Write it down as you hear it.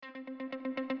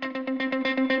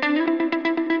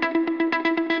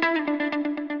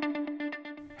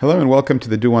Hello and welcome to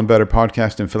the Do One Better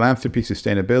podcast in philanthropy,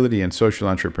 sustainability, and social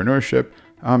entrepreneurship.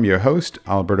 I'm your host,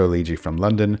 Alberto Lidji from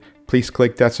London. Please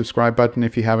click that subscribe button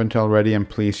if you haven't already, and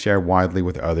please share widely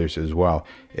with others as well.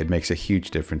 It makes a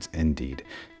huge difference indeed.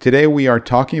 Today we are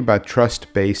talking about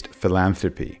trust-based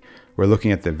philanthropy. We're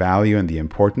looking at the value and the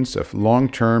importance of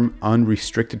long-term,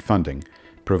 unrestricted funding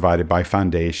provided by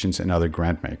foundations and other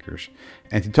grant makers.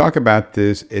 And to talk about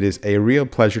this, it is a real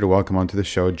pleasure to welcome onto the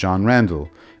show John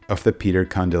Rendel of the Peter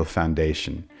Cundill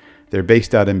Foundation. They're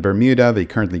based out in Bermuda. They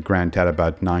currently grant out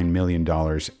about $9 million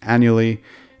annually,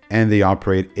 and they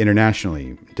operate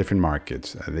internationally, different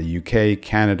markets, the UK,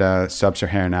 Canada,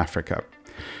 Sub-Saharan Africa.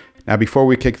 Now, before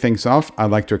we kick things off,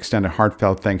 I'd like to extend a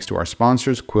heartfelt thanks to our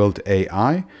sponsors, Quilt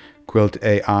AI. Quilt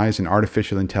AI is an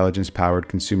artificial intelligence-powered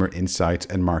consumer insights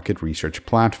and market research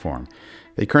platform.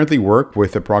 They currently work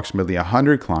with approximately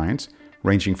 100 clients,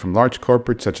 ranging from large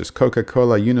corporates such as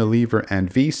Coca-Cola, Unilever,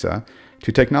 and Visa,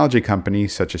 to technology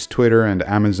companies such as Twitter and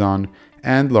Amazon,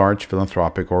 and large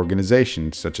philanthropic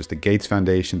organizations such as the Gates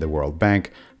Foundation, the World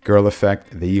Bank, Girl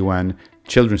Effect, the UN,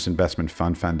 Children's Investment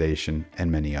Fund Foundation,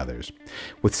 and many others.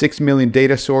 With 6 million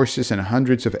data sources and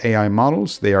hundreds of AI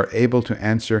models, they are able to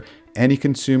answer any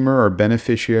consumer or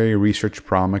beneficiary research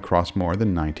problem across more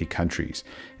than 90 countries.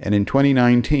 And in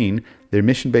 2019, their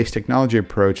mission-based technology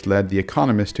approach led The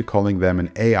Economist to calling them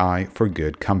an AI for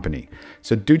good company.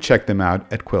 So do check them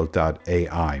out at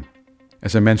quilt.ai.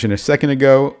 As I mentioned a second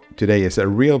ago, today is a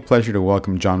real pleasure to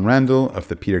welcome John Rendel of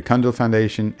the Peter Cundill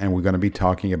Foundation, and we're going to be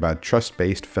talking about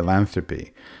trust-based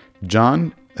philanthropy.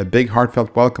 John, a big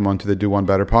heartfelt welcome onto the Do One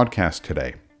Better podcast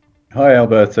today. Hi,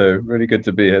 Alberto. Really good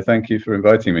to be here. Thank you for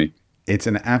inviting me. It's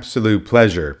an absolute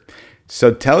pleasure.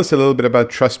 So tell us a little bit about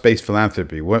trust-based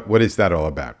philanthropy. What is that all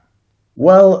about?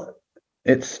 Well,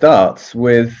 it starts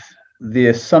with the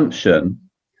assumption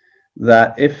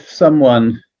that if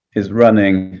someone is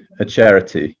running a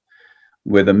charity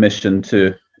with a mission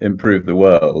to improve the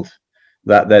world,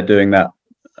 that they're doing that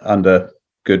under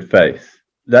good faith.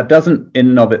 That doesn't in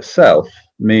and of itself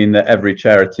mean that every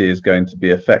charity is going to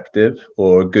be effective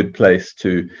or a good place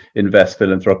to invest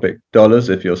philanthropic dollars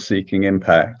if you're seeking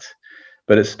impact.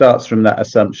 But it starts from that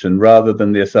assumption rather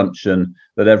than the assumption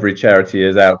that every charity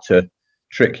is out to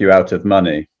trick you out of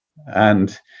money.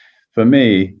 And for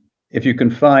me, if you can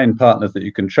find partners that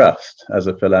you can trust as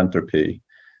a philanthropy,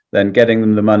 then getting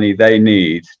them the money they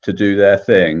need to do their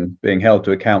thing, being held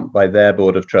to account by their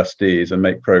board of trustees and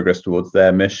make progress towards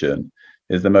their mission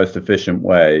is the most efficient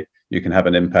way you can have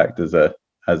an impact as a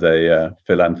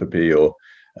philanthropy or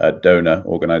a donor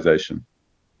organization.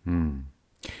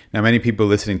 Now, many people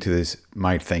listening to this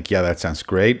might think, yeah, that sounds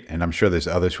great. And I'm sure there's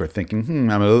others who are thinking,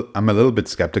 I'm a little bit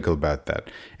skeptical about that.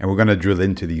 And we're going to drill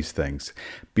into these things.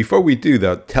 Before we do,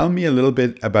 though, tell me a little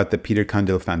bit about the Peter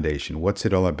Cundill Foundation. What's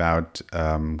it all about?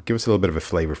 Give us a little bit of a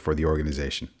flavor for the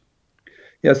organization.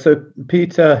 Yeah, so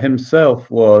Peter himself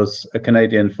was a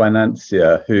Canadian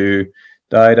financier who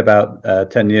died about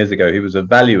 10 years ago. He was a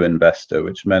value investor,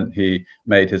 which meant he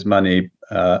made his money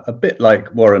a bit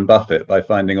like Warren Buffett by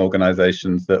finding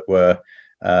organizations that were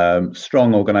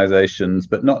strong organizations,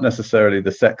 but not necessarily the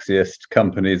sexiest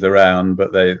companies around,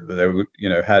 but they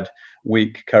had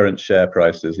weak current share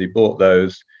prices. He bought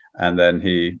those and then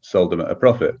he sold them at a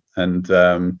profit. And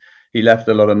he left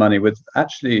a lot of money with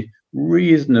actually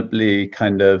reasonably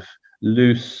kind of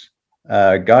loose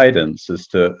guidance as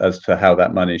to how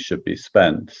that money should be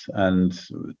spent, and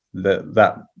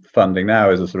that funding now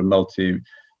is a sort of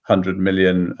multi-$100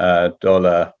 million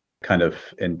kind of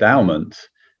endowment,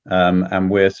 and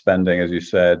we're spending, as you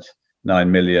said, $9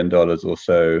 million or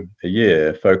so a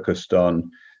year focused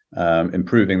on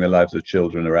improving the lives of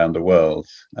children around the world.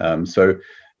 So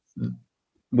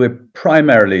we're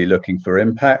primarily looking for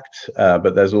impact,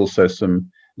 but there's also some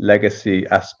legacy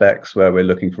aspects where we're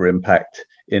looking for impact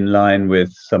in line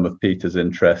with some of Peter's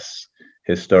interests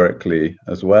historically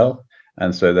as well.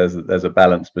 And so there's a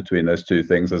balance between those two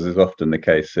things, as is often the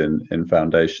case in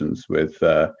foundations with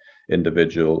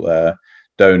individual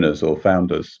donors or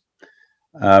founders.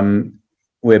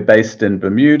 We're based in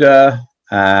Bermuda,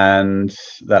 and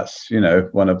that's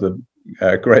one of the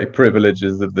great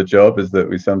privileges of the job is that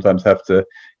we sometimes have to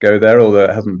go there, although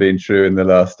it hasn't been true in the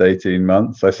last 18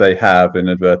 months. I say have in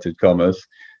inverted commas.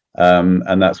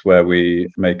 And that's where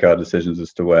we make our decisions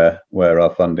as to where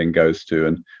our funding goes to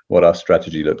and what our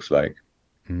strategy looks like.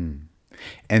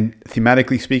 And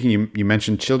thematically speaking, you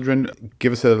mentioned children.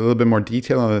 Give us a little bit more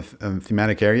detail on the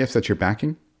thematic areas that you're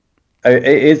backing.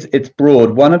 It's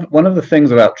broad. One of the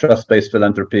things about trust-based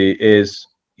philanthropy is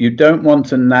you don't want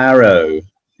to narrow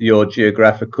your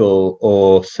geographical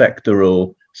or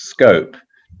sectoral scope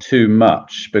too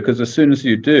much, because as soon as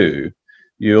you do,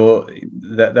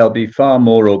 there'll be far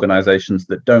more organizations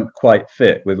that don't quite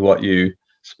fit with what you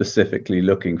specifically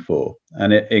looking for,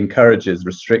 and it encourages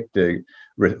restricted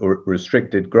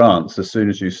grants as soon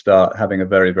as you start having a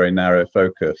very, very narrow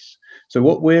focus. So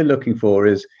what we're looking for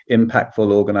is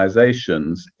impactful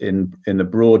organizations in the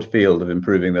broad field of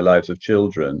improving the lives of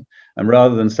children. And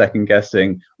rather than second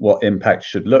guessing what impact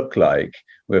should look like,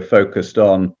 we're focused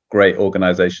on great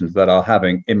organizations that are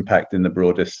having impact in the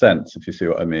broadest sense, if you see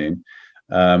what I mean,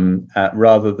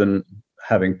 rather than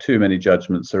having too many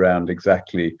judgments around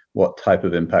exactly what type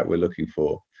of impact we're looking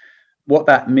for. What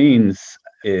that means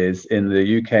is in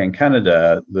the UK and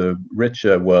Canada, the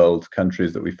richer world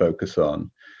countries that we focus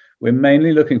on, we're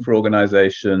mainly looking for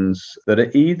organizations that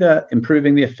are either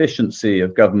improving the efficiency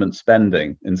of government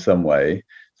spending in some way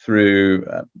through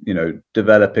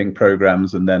developing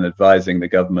programs and then advising the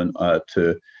government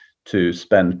to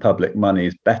spend public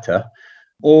monies better,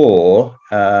 or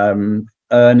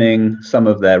earning some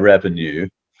of their revenue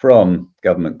from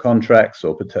government contracts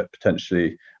or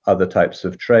potentially other types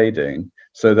of trading,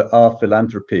 so that our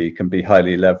philanthropy can be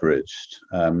highly leveraged.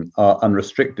 Our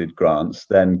unrestricted grants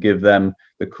then give them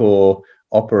the core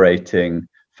operating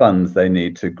funds they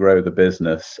need to grow the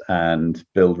business and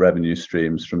build revenue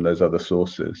streams from those other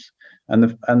sources.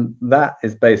 And that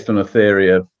is based on a theory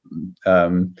of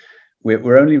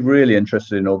we're only really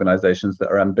interested in organizations that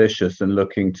are ambitious and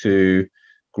looking to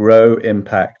grow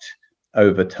impact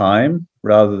over time,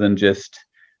 rather than just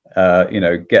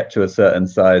get to a certain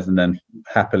size and then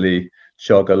happily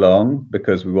jog along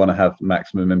because we want to have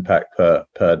maximum impact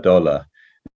per dollar.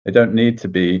 They don't need to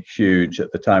be huge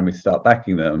at the time we start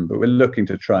backing them, but we're looking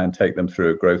to try and take them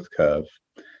through a growth curve.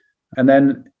 And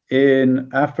then in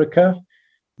Africa,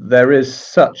 there is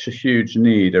such a huge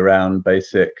need around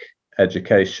basic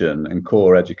education and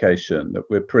core education that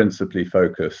we're principally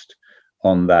focused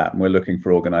on that. And we're looking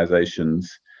for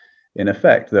organizations, in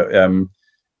effect, that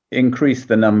increase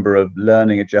the number of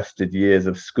learning adjusted years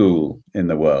of school in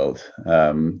the world.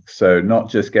 So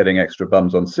not just getting extra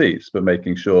bums on seats, but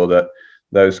making sure that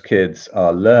those kids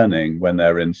are learning when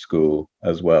they're in school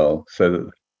as well. So that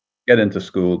they get into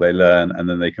school, they learn, and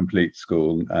then they complete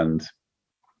school. And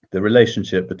the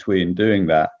relationship between doing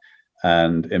that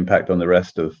and impact on the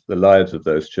rest of the lives of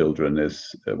those children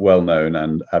is well known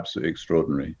and absolutely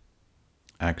extraordinary.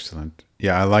 Excellent.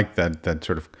 Yeah, I like that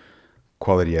sort of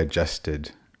quality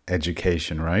adjusted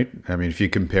education, right? I mean, if you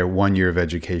compare 1 year of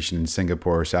education in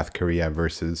Singapore or South Korea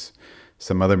versus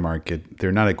some other market,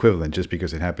 they're not equivalent just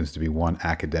because it happens to be one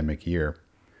academic year.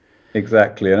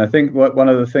 Exactly. And I think one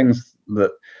of the things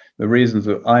that the reasons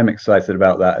that I'm excited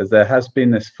about that is there has been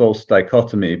this false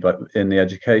dichotomy, but in the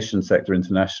education sector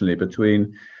internationally,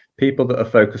 between people that are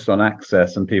focused on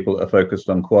access and people that are focused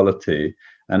on quality.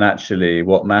 And actually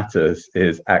what matters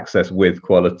is access with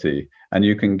quality. And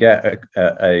you can get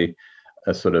a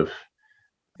sort of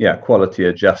quality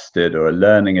adjusted or a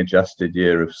learning adjusted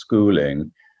year of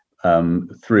schooling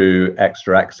through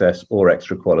extra access or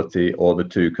extra quality, or the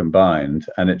two combined.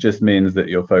 And it just means that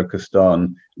you're focused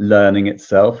on learning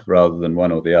itself rather than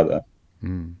one or the other.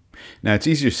 Now, it's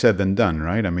easier said than done,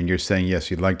 right? I mean, you're saying, yes,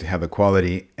 you'd like to have the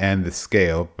quality and the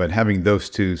scale, but having those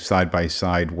two side by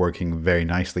side working very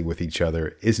nicely with each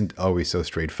other isn't always so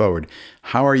straightforward.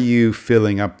 How are you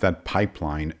filling up that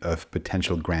pipeline of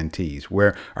potential grantees?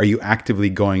 Where are you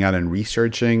actively going out and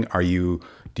researching?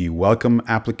 Do you welcome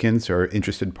applicants or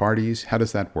interested parties? How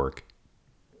does that work?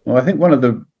 Well, I think one of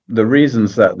the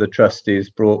reasons that the trustees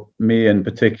brought me in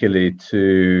particularly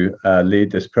to lead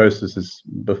this process is,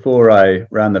 before I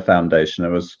ran the foundation, I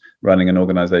was running an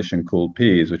organization called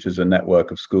PEAS, which is a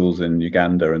network of schools in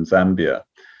Uganda and Zambia.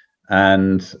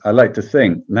 And I like to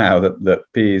think now that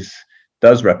PEAS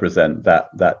does represent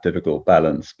that difficult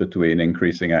balance between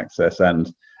increasing access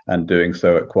and doing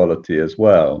so at quality as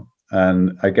well.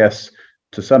 And I guess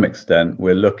to some extent,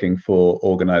 we're looking for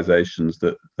organizations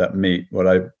that meet what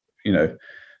I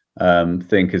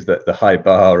think is that the high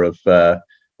bar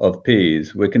of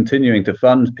PEAS. We're continuing to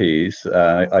fund PEAS.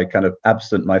 I kind of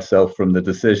absent myself from the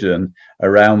decision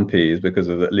around PEAS because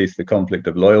of at least the conflict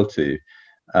of loyalty.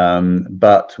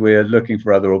 But we're looking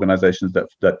for other organizations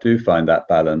that do find that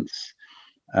balance.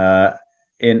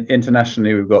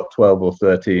 Internationally, we've got 12 or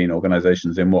 13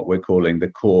 organizations in what we're calling the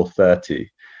core 30.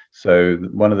 So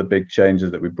one of the big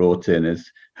changes that we brought in is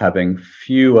having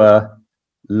fewer,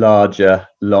 larger,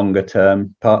 longer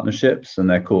term partnerships,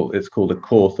 and it's called a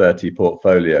core 30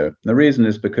 portfolio. The reason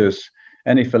is because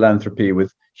any philanthropy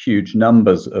with huge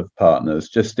numbers of partners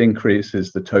just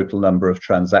increases the total number of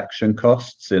transaction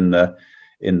costs in the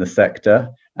sector.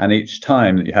 And each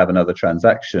time that you have another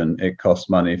transaction, it costs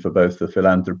money for both the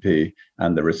philanthropy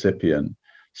and the recipient.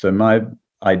 So my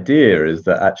idea is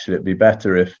that actually it'd be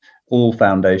better if all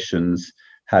foundations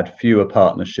had fewer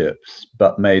partnerships,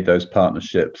 but made those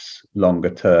partnerships longer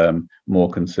term, more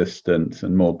consistent,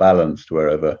 and more balanced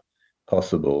wherever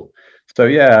possible. So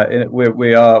yeah,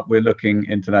 we're looking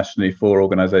internationally for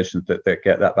organisations that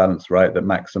get that balance right, that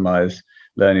maximise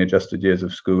learning adjusted years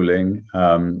of schooling.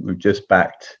 We've just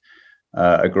backed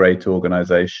a great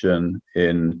organisation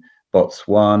in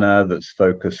Botswana that's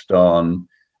focused on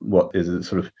what is a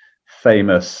sort of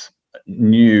famous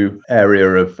new area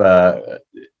of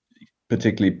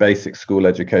particularly basic school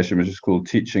education, which is called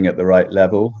Teaching at the Right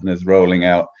Level, and is rolling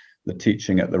out the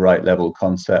Teaching at the Right Level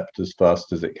concept as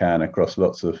fast as it can across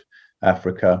lots of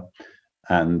Africa.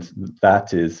 And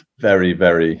that is very,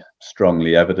 very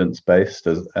strongly evidence-based.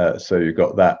 So you've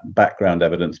got that background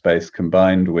evidence-base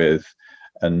combined with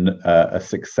a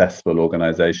successful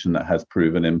organization that has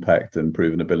proven impact and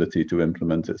proven ability to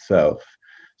implement itself.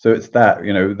 So it's that,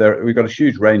 we've got a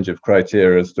huge range of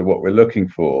criteria as to what we're looking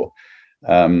for.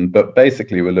 But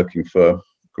basically, we're looking for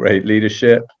great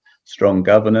leadership, strong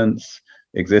governance,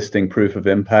 existing proof of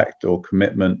impact or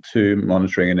commitment to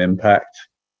monitoring and impact,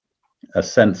 a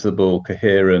sensible,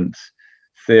 coherent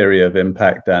theory of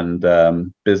impact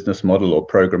and business model or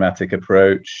programmatic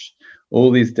approach,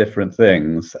 all these different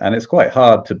things. And it's quite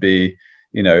hard to be,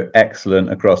 excellent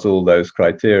across all those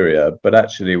criteria. But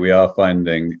actually, we are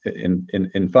finding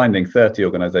in finding 30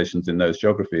 organizations in those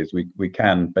geographies, we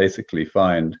can basically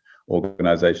find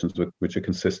organizations which are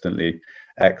consistently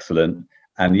excellent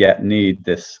and yet need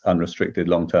this unrestricted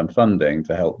long-term funding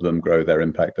to help them grow their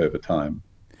impact over time.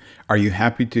 Are you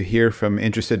happy to hear from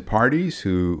interested parties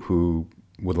who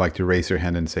would like to raise their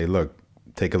hand and say, look,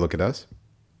 take a look at us?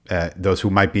 Those who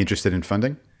might be interested in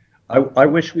funding? I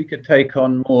wish we could take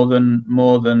on more than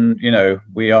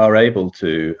we are able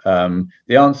to.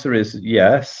 The answer is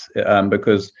yes,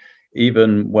 because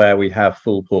even where we have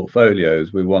full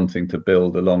portfolios, we're wanting to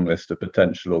build a long list of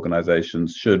potential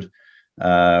organizations. Should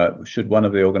one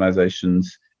of the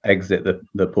organizations exit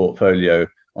the portfolio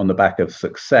on the back of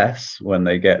success when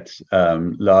they get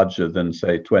larger than,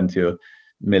 say, 20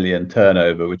 million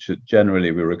turnover, which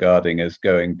generally we're regarding as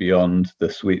going beyond the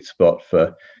sweet spot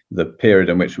for the period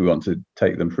in which we want to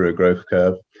take them through a growth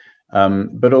curve.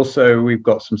 But also we've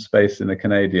got some space in the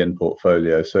Canadian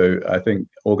portfolio. So I think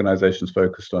organizations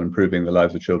focused on improving the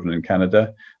lives of children in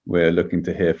Canada, we're looking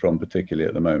to hear from particularly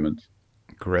at the moment.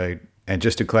 Great. And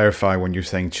just to clarify, when you're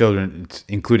saying children, it's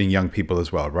including young people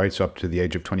as well, right? So up to the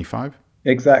age of 25?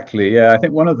 Exactly. Yeah. I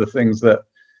think one of the things that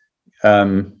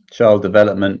child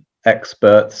development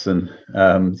experts and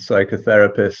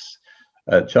psychotherapists,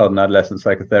 child and adolescent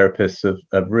psychotherapists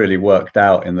have really worked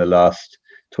out in the last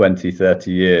 20,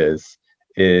 30 years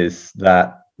is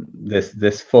that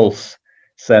this false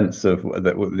sense of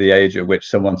the age at which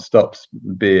someone stops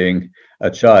being a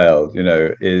child,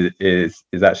 is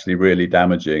actually really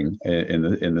damaging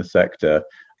in the sector.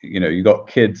 You got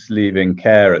kids leaving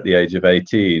care at the age of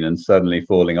 18 and suddenly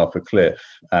falling off a cliff,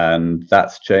 and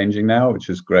that's changing now, which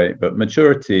is great. But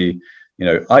maturity,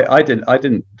 I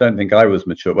don't think I was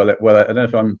mature. Well, I don't know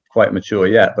if I'm quite mature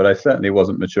yet, but I certainly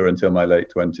wasn't mature until my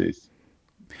late 20s.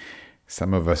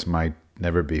 Some of us might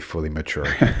never be fully mature.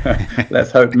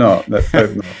 Let's hope not.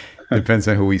 Depends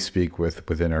on who we speak with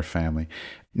within our family.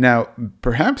 Now,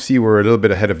 perhaps you were a little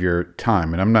bit ahead of your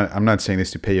time, and I'm not saying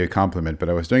this to pay you a compliment, but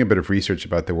I was doing a bit of research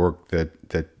about the work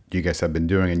that you guys have been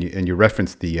doing, and you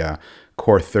referenced the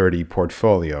Core 30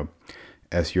 portfolio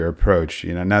as your approach.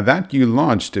 Now that you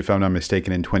launched, if I'm not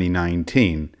mistaken, in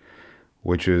 2019,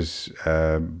 which was,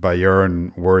 by your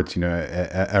own words,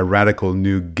 a radical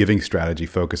new giving strategy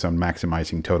focused on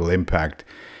maximizing total impact,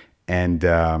 and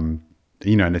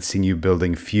and it's seen you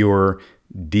building fewer,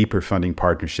 deeper funding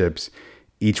partnerships,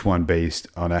 each one based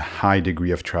on a high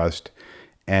degree of trust,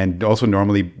 and also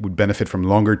normally would benefit from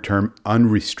longer-term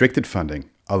unrestricted funding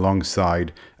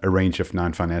alongside a range of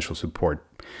non-financial support.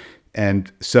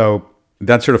 And so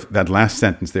that last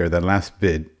sentence there, that last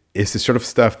bit, is the sort of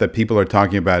stuff that people are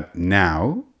talking about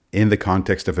now in the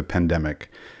context of a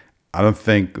pandemic. I don't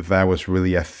think that was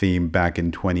really a theme back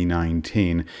in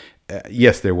 2019.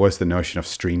 Yes, there was the notion of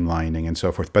streamlining and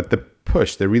so forth, but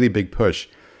the really big push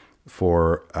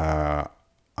for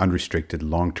unrestricted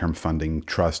long-term funding,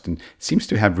 trust, and seems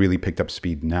to have really picked up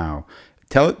speed now.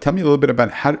 Tell me a little bit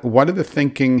about what did the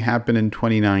thinking happen in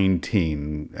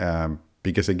 2019?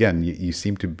 Because again, you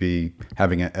seem to be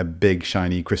having a big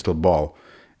shiny crystal ball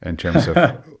in terms of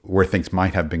where things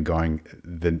might have been going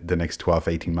the next 12,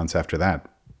 18 months after that.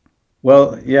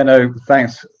 Well,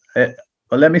 thanks.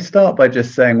 Well, let me start by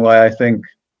just saying why I think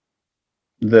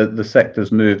the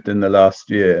sector's moved in the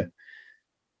last year.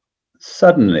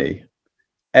 Suddenly,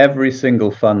 every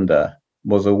single funder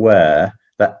was aware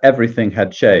that everything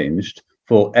had changed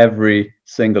for every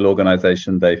single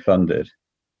organization they funded,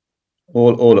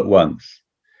 all at once.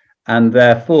 And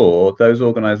therefore, those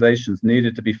organizations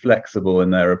needed to be flexible in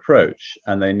their approach,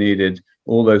 and they needed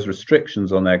all those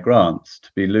restrictions on their grants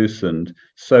to be loosened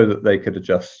so that they could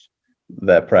adjust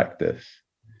their practice.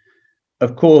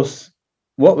 Of course,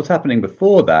 what was happening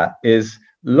before that is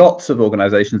lots of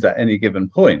organizations at any given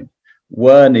point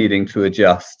were needing to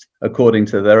adjust according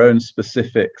to their own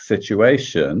specific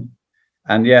situation,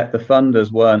 and yet the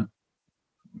funders weren't,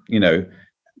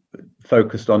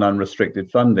 focused on unrestricted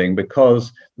funding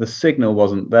because the signal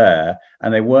wasn't there,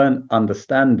 and they weren't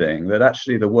understanding that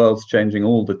actually the world's changing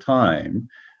all the time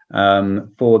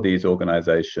for these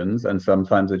organizations, and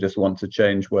sometimes they just want to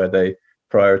change where they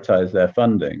prioritize their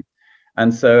funding.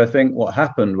 And so I think what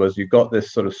happened was you got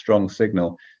this sort of strong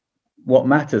signal. What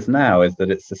matters now is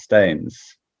that it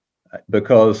sustains,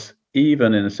 because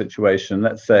even in a situation,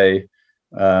 let's say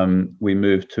we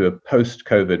move to a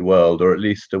post-COVID world, or at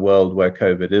least a world where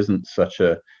COVID isn't such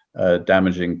a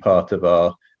damaging part of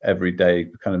our everyday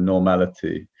kind of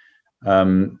normality,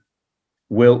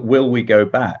 will we go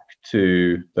back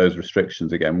to those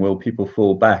restrictions again? Will people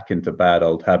fall back into bad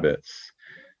old habits?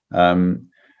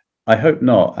 I hope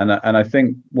not. And I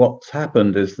think what's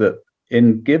happened is that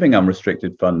in giving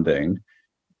unrestricted funding,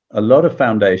 a lot of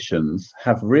foundations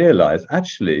have realized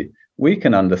actually we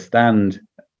can understand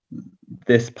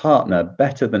this partner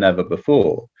better than ever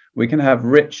before. We can have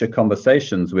richer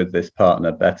conversations with this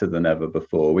partner better than ever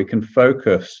before. We can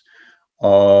focus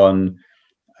on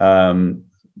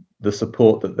the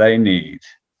support that they need,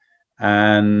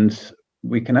 and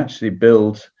we can actually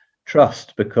build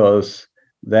trust because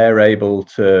they're able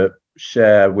to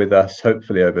share with us,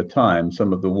 hopefully over time,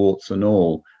 some of the warts and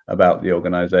all about the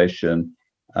organization.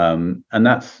 And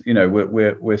that's,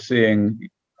 we're seeing,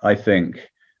 I think,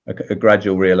 a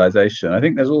gradual realization. I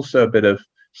think there's also a bit of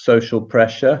social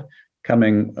pressure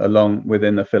coming along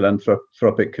within the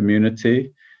philanthropic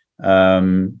community,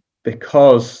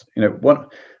 because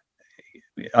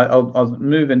I'll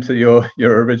move into your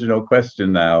original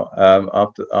question now,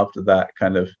 after that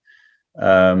kind of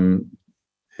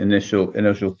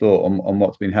initial thought on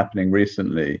what's been happening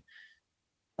recently.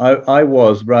 I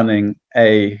was running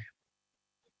a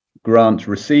grant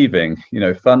receiving,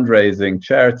 fundraising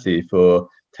charity for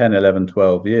 10, 11,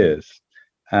 12 years.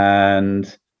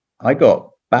 And I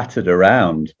got battered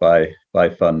around by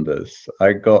funders.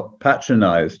 I got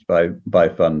patronized by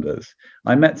funders.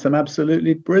 I met some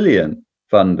absolutely brilliant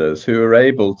funders who are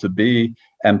able to be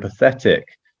empathetic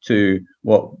to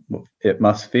what it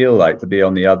must feel like to be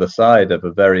on the other side of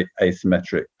a very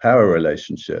asymmetric power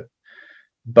relationship.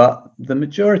 But the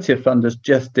majority of funders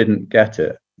just didn't get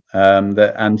it.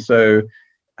 And so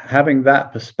having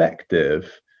that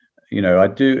perspective,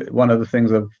 one of the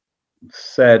things I've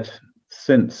said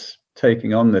since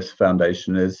taking on this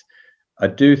foundation is I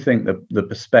do think that the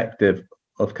perspective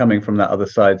of coming from that other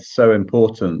side is so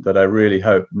important that I really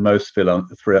hope most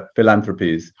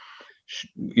philanthropies,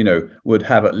 would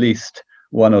have at least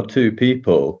one or two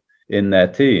people in their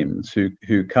teams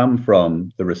who come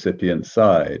from the recipient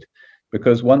side.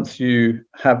 Because once you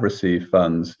have received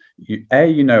funds, you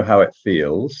know how it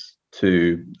feels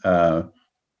to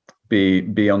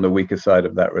be on the weaker side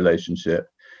of that relationship.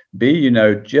 B,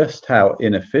 just how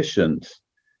inefficient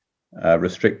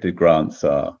restricted grants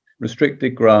are.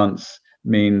 Restricted grants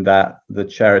mean that the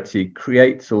charity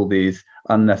creates all these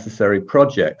unnecessary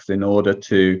projects in order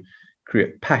to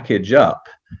package up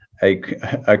a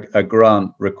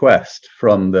grant request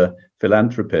from the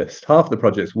philanthropist. Half the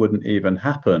projects wouldn't even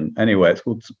happen anyway. It's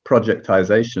called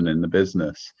projectization in the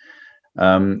business.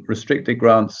 Restricted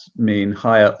grants mean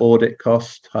higher audit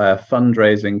costs, higher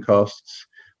fundraising costs,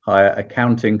 higher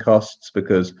accounting costs,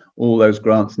 because all those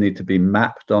grants need to be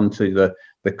mapped onto the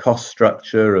cost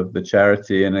structure of the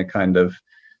charity in a kind of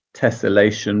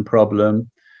tessellation problem.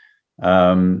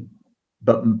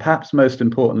 But perhaps most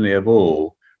importantly of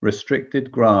all,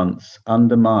 restricted grants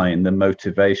undermine the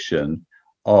motivation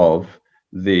of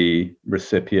the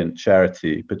recipient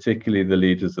charity, particularly the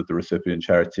leaders of the recipient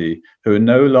charity, who are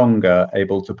no longer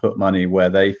able to put money where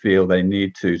they feel they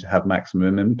need to have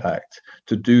maximum impact,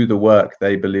 to do the work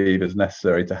they believe is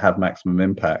necessary to have maximum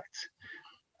impact.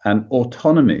 And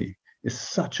autonomy is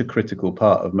such a critical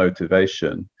part of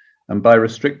motivation. And by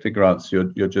restricted grants,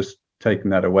 you're just taking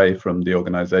that away from the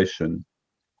organization.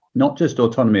 Not just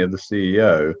autonomy of the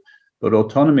CEO, but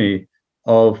autonomy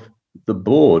of the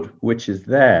board, which is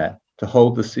there to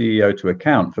hold the CEO to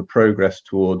account for progress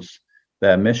towards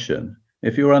their mission.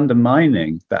 If you're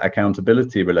undermining that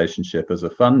accountability relationship as a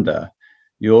funder,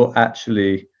 you're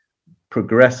actually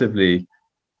progressively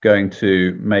going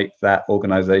to make that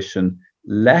organization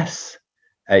less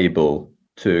able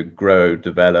to grow,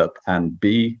 develop, and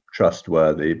be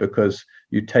trustworthy, because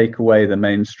you take away the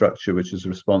main structure which is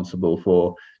responsible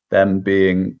for them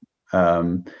being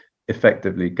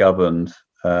effectively governed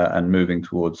and moving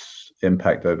towards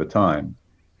impact over time.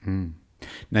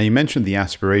 Now, you mentioned the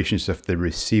aspirations of the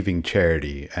receiving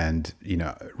charity and,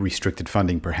 restricted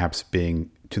funding perhaps being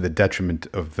to the detriment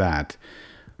of that.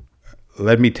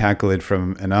 Let me tackle it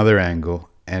from another angle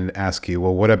and ask you,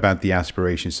 well, what about the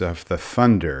aspirations of the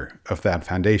funder of that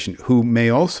foundation, who may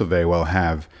also very well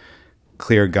have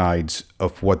clear guides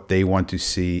of what they want to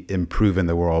see improve in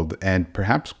the world, and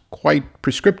perhaps quite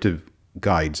prescriptive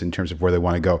guides in terms of where they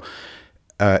want to go?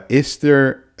 Is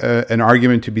there an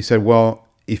argument to be said, well,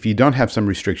 if you don't have some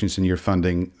restrictions in your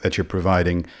funding that you're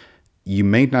providing, you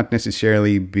may not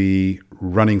necessarily be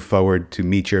running forward to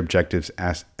meet your objectives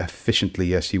as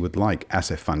efficiently as you would like as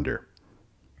a funder?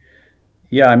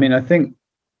 Yeah, I mean, I think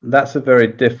that's a very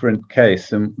different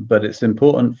case, but it's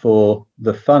important for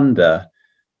the funder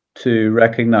to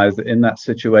recognize that in that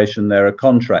situation, they're a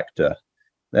contractor.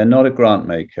 They're not a grant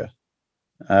maker.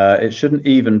 It shouldn't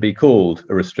even be called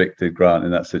a restricted grant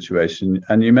in that situation.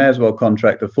 And you may as well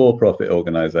contract a for-profit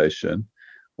organization,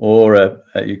 or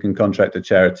you can contract a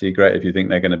charity. Great if you think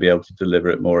they're going to be able to deliver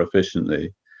it more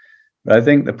efficiently. But I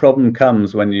think the problem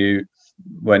comes when you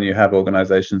have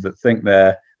organizations that think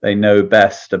they know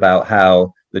best about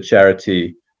how the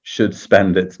charity should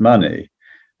spend its money.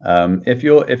 If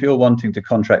you're wanting to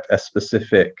contract a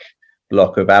specific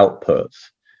block of outputs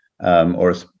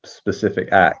or a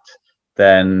specific act,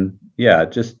 then yeah,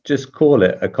 just call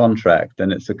it a contract,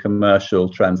 and it's a commercial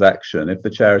transaction. If the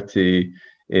charity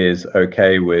is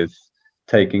okay with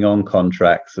taking on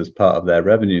contracts as part of their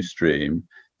revenue stream,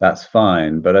 that's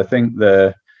fine. But I think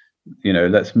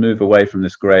let's move away from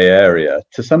this gray area.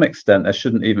 To some extent, there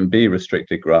shouldn't even be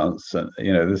restricted grants. And,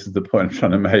 this is the point I'm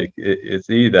trying to make. It's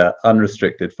either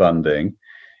unrestricted funding,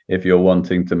 if you're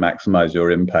wanting to maximize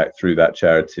your impact through that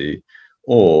charity,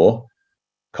 or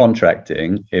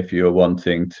contracting, if you're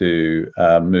wanting to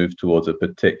move towards a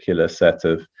particular set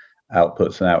of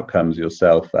outputs and outcomes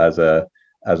yourself as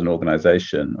an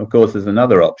organization. Of course, there's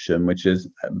another option, which is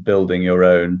building your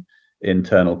own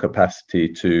internal capacity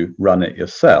to run it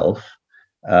yourself,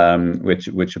 which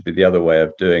would be the other way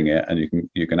of doing it, and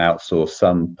you can outsource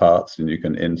some parts and you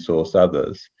can insource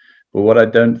others. But what I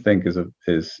don't think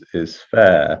is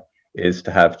fair is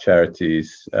to have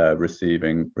charities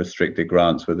receiving restricted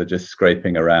grants where they're just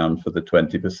scraping around for the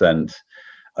 20%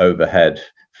 overhead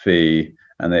fee,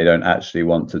 and they don't actually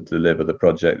want to deliver the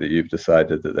project that you've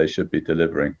decided that they should be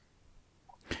delivering.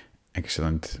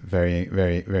 Excellent. Very,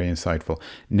 very, very insightful.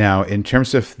 Now, in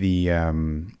terms of the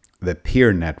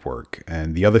peer network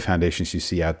and the other foundations you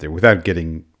see out there, without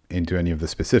getting into any of the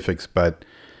specifics, but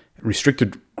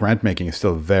restricted grant making is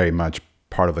still very much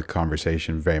part of the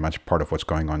conversation, very much part of what's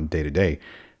going on day to day.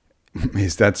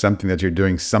 Is that something that you're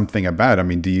doing something about? I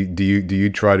mean, do you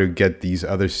try to get these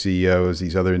other CEOs,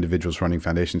 these other individuals running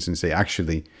foundations, and say,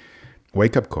 actually,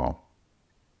 wake up call?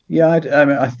 Yeah,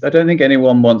 I don't think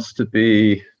anyone wants to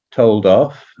be told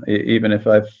off, even if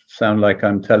I sound like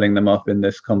I'm telling them off in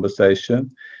this conversation.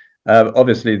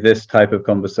 Obviously, this type of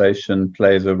conversation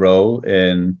plays a role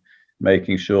in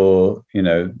making sure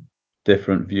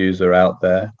different views are out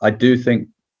there. I do think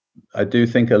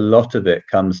a lot of it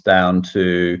comes down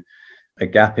to a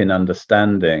gap in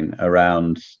understanding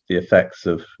around the effects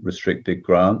of restricted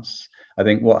grants. I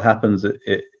think what happens,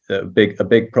 a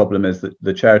big problem is that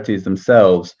the charities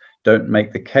themselves don't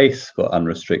make the case for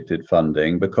unrestricted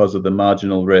funding because of the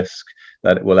marginal risk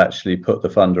that it will actually put the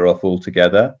funder off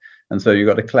altogether. And so you've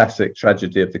got a classic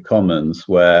tragedy of the commons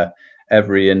where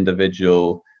every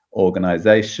individual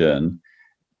organization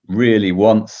really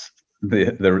wants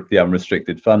the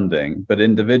unrestricted funding, but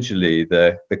individually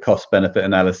the cost benefit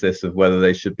analysis of whether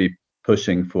they should be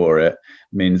pushing for it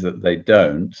means that they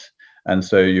don't, and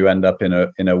so you end up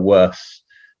in a worse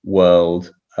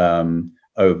world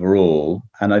overall.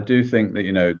 And I do think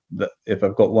that that if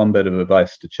I've got one bit of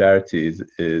advice to charities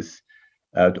is,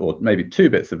 or maybe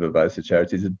two bits of advice to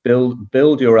charities, is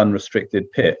build your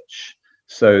unrestricted pitch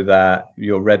so that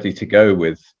you're ready to go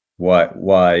with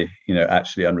why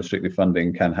actually unrestricted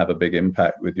funding can have a big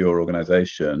impact with your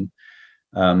organization,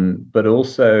 but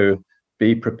also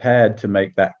be prepared to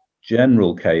make that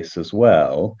general case as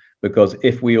well, because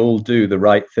if we all do the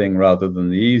right thing rather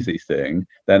than the easy thing,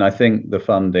 then I think the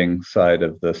funding side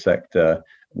of the sector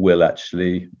will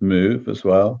actually move as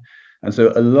well. And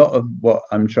so a lot of what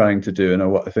I'm trying to do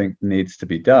and what I think needs to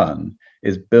be done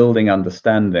is building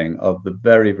understanding of the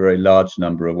very, very large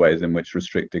number of ways in which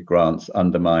restricted grants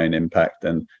undermine impact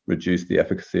and reduce the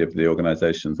efficacy of the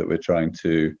organizations that we're trying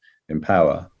to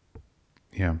empower.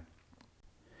 Yeah.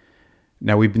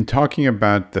 Now, we've been talking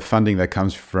about the funding that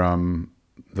comes from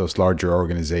those larger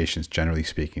organizations, generally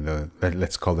speaking,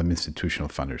 let's call them institutional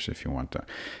funders, if you want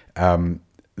to.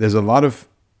 There's a lot of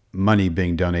money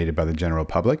being donated by the general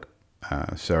public.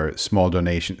 So small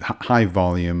donations, high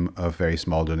volume of very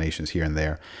small donations here and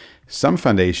there. Some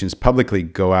foundations publicly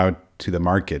go out to the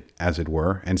market, as it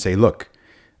were, and say, look,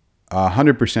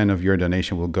 100% of your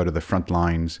donation will go to the front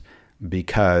lines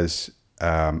because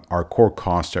our core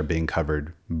costs are being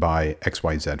covered by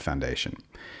XYZ Foundation.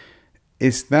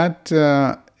 Is that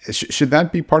should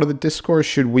that be part of the discourse?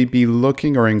 Should we be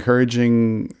looking or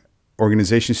encouraging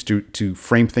organizations to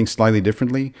frame things slightly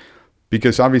differently?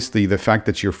 Because obviously the fact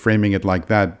that you're framing it like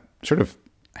that sort of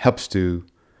helps to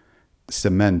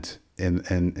cement in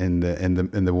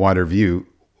the wider view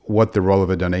what the role of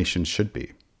a donation should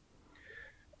be.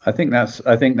 I think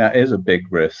that is a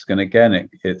big risk. And again,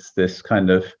 it's this kind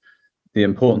of the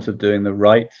importance of doing the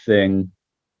right thing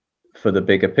for the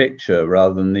bigger picture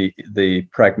rather than the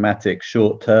pragmatic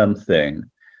short-term thing.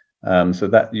 So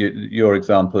that your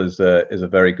example is a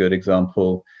very good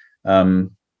example.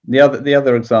 The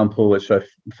other example, which I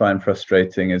find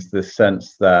frustrating, is this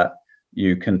sense that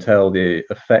you can tell the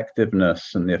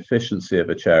effectiveness and the efficiency of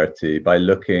a charity by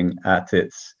looking at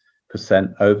its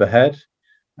percent overhead.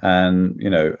 And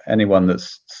anyone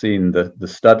that's seen the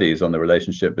studies on the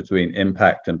relationship between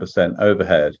impact and percent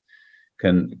overhead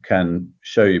can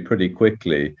show you pretty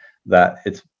quickly that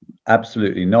it's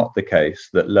absolutely not the case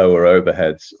that lower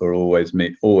overheads are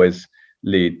always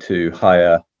lead to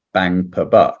higher bang per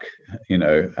buck.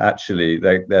 Actually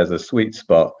there's a sweet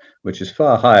spot which is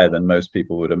far higher than most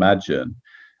people would imagine.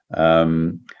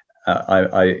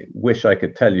 I wish I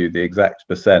could tell you the exact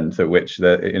percent at which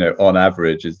on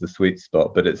average is the sweet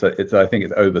spot, but I think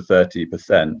it's over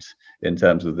 30% in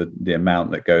terms of the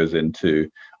amount that goes into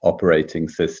operating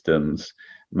systems,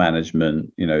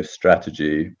 management,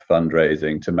 strategy,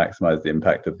 fundraising to maximize the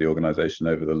impact of the organization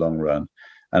over the long run.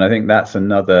 And I think that's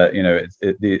another,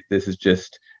 this is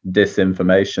just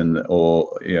disinformation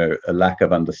or a lack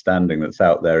of understanding that's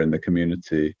out there in the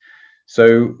community.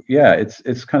 So yeah,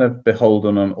 it's kind of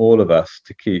beholden on all of us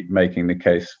to keep making the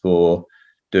case for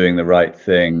doing the right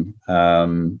thing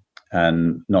and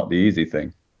not the easy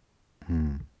thing.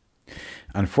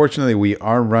 Unfortunately, we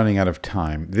are running out of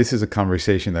time. This is a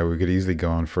conversation that we could easily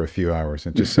go on for a few hours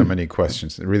and just so many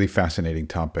questions. A really fascinating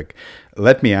topic.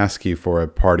 Let me ask you for a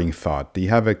parting thought. Do you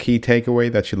have a key takeaway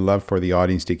that you'd love for the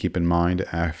audience to keep in mind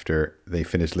after they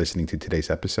finish listening to today's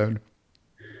episode?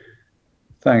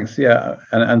 Thanks. Yeah.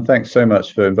 And thanks so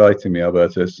much for inviting me,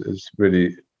 Alberto. It's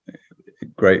really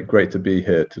great to be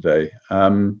here today.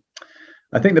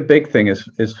 I think the big thing is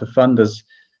for funders,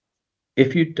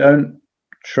 if you don't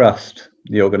trust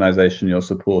the organization you're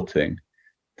supporting,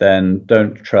 then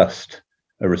don't trust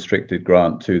a restricted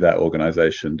grant to that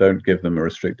organization. Don't give them a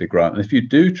restricted grant. And if you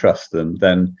do trust them,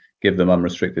 then give them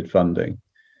unrestricted funding.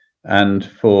 And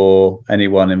for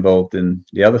anyone involved in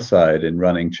the other side in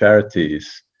running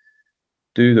charities,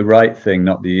 do the right thing,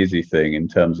 not the easy thing, in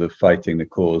terms of fighting the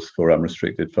cause for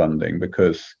unrestricted funding,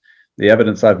 because the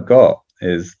evidence I've got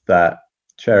is that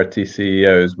charity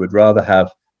CEOs would rather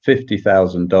have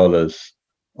 $50,000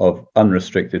 of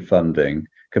unrestricted funding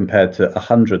compared to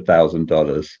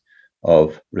 $100,000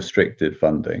 of restricted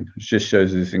funding, which just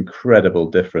shows this incredible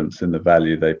difference in the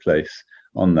value they place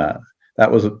on that.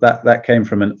 That came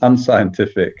from an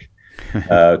unscientific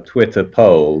Twitter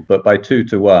poll, but by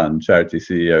 2-1, charity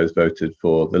CEOs voted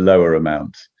for the lower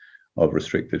amount of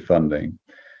restricted funding.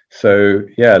 So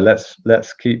yeah, let's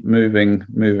keep moving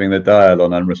the dial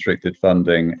on unrestricted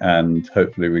funding, and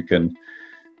hopefully we can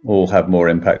all have more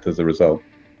impact as a result.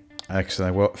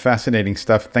 Excellent. Well, fascinating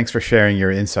stuff. Thanks for sharing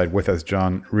your insight with us,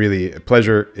 John. Really, a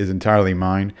pleasure is entirely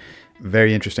mine.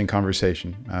 Very interesting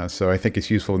conversation. So I think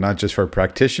it's useful not just for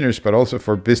practitioners, but also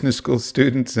for business school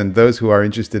students and those who are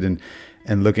interested in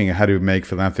looking at how to make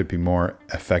philanthropy more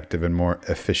effective and more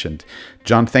efficient.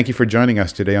 John, thank you for joining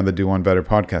us today on the Do One Better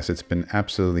podcast. It's been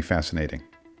absolutely fascinating.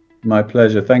 My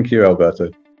pleasure. Thank you, Alberto.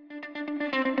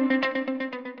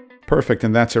 Perfect.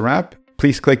 And that's a wrap.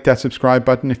 Please click that subscribe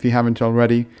button if you haven't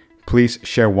already. Please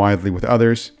share widely with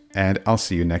others, and I'll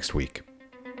see you next week.